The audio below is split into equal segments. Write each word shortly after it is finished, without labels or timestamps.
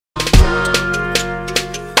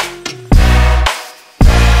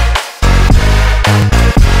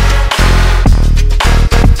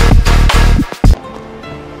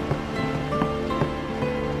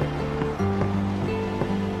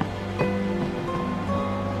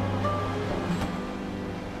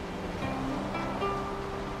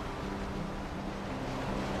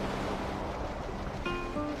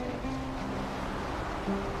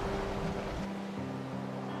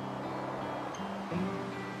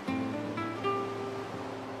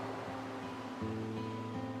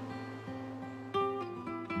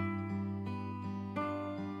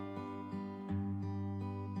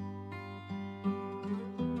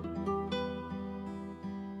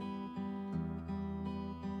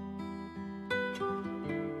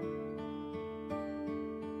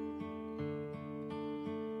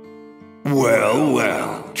Well,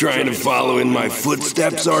 well, trying to follow in my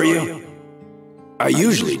footsteps, are you? I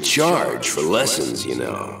usually charge for lessons, you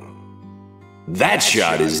know. That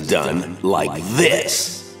shot is done like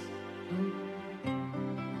this.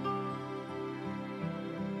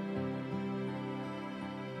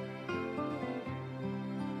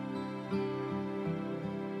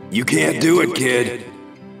 You can't do it, kid.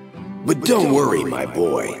 But don't worry, my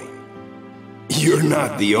boy. You're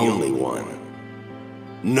not the only one.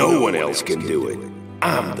 No one else can do it.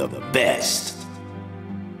 I'm the best.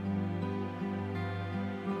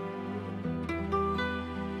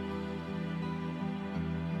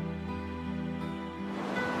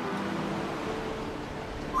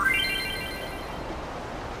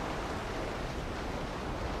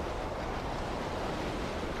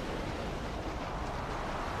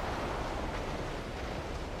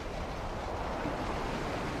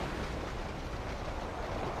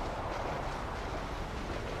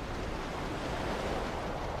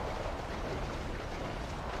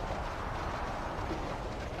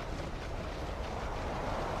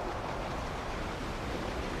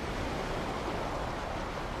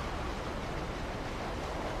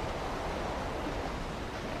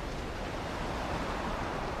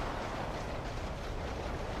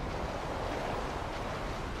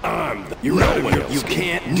 You're out of your league. You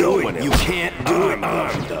can't do it. You can't do it.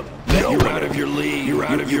 I'm the best. You're out of your league. You're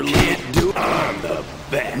out of your league. You can't do it. I'm the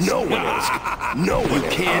best. No one else. No one. You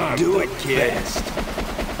can't do it, kid.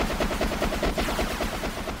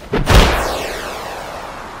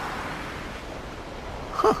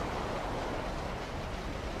 Huh.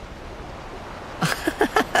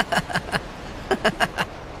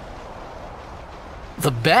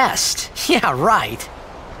 The best? Yeah, right.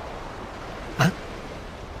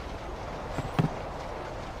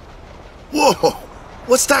 Whoa!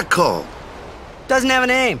 What's that called? Doesn't have a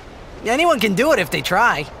name. Anyone can do it if they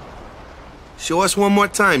try. Show us one more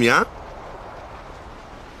time, yeah?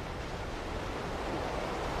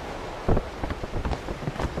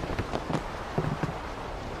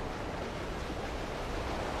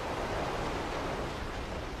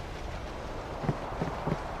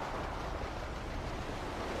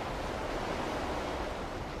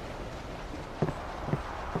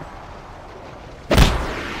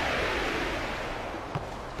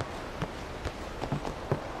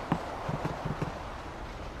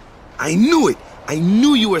 I knew it! I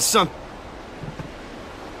knew you were something!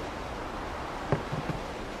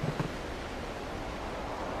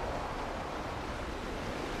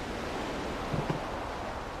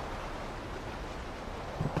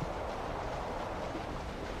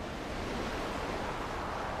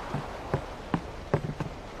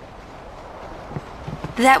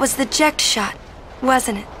 That was the eject shot,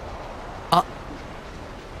 wasn't it?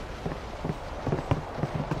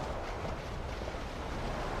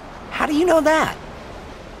 How do you know that?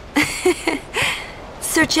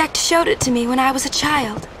 Sir Jecht showed it to me when I was a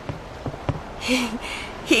child.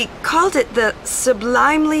 He called it the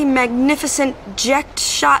Sublimely Magnificent Jecht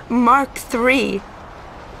Shot Mark III.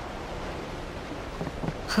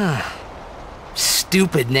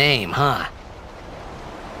 Stupid name, huh?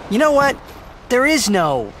 You know what? There is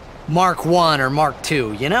no Mark I or Mark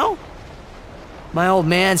II, you know? My old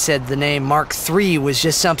man said the name Mark III was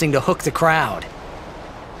just something to hook the crowd.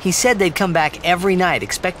 He said they'd come back every night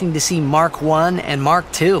expecting to see Mark I and Mark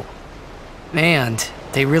II. And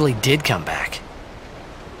they really did come back.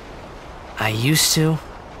 I used to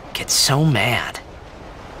get so mad.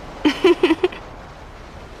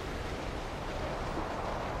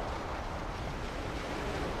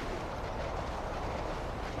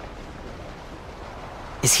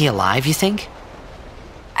 Is he alive, you think?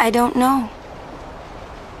 I don't know.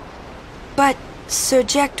 But Sir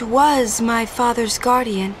Jecht was my father's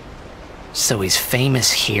guardian. So he's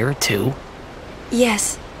famous here, too?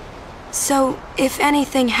 Yes. So, if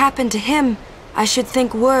anything happened to him, I should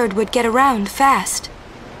think word would get around fast.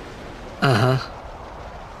 Uh-huh.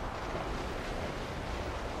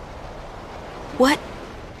 What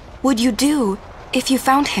would you do if you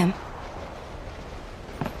found him?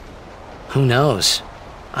 Who knows?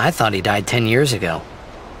 I thought he died 10 years ago.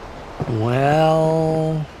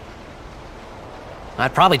 Well,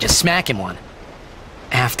 I'd probably just smack him one.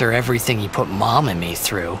 after everything he put Mom and me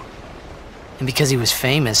through. And because he was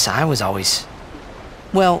famous, I was always...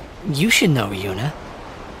 Well, you should know, Yuna.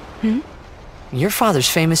 Your father's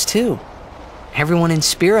famous too. Everyone in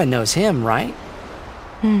Spira knows him, right?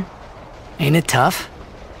 Ain't it tough?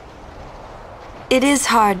 It is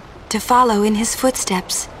hard to follow in his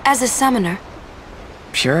footsteps as a summoner.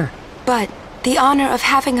 Sure. But the honor of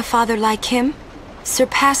having a father like him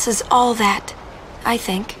surpasses all that, I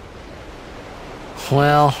think.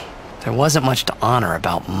 Well, there wasn't much to honor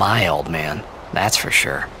about my old man, that's for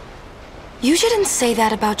sure. You shouldn't say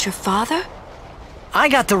that about your father. I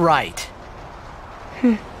got the right.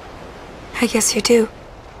 I guess you do.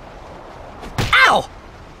 Ow!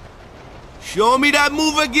 Show me that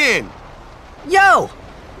move again. Yo!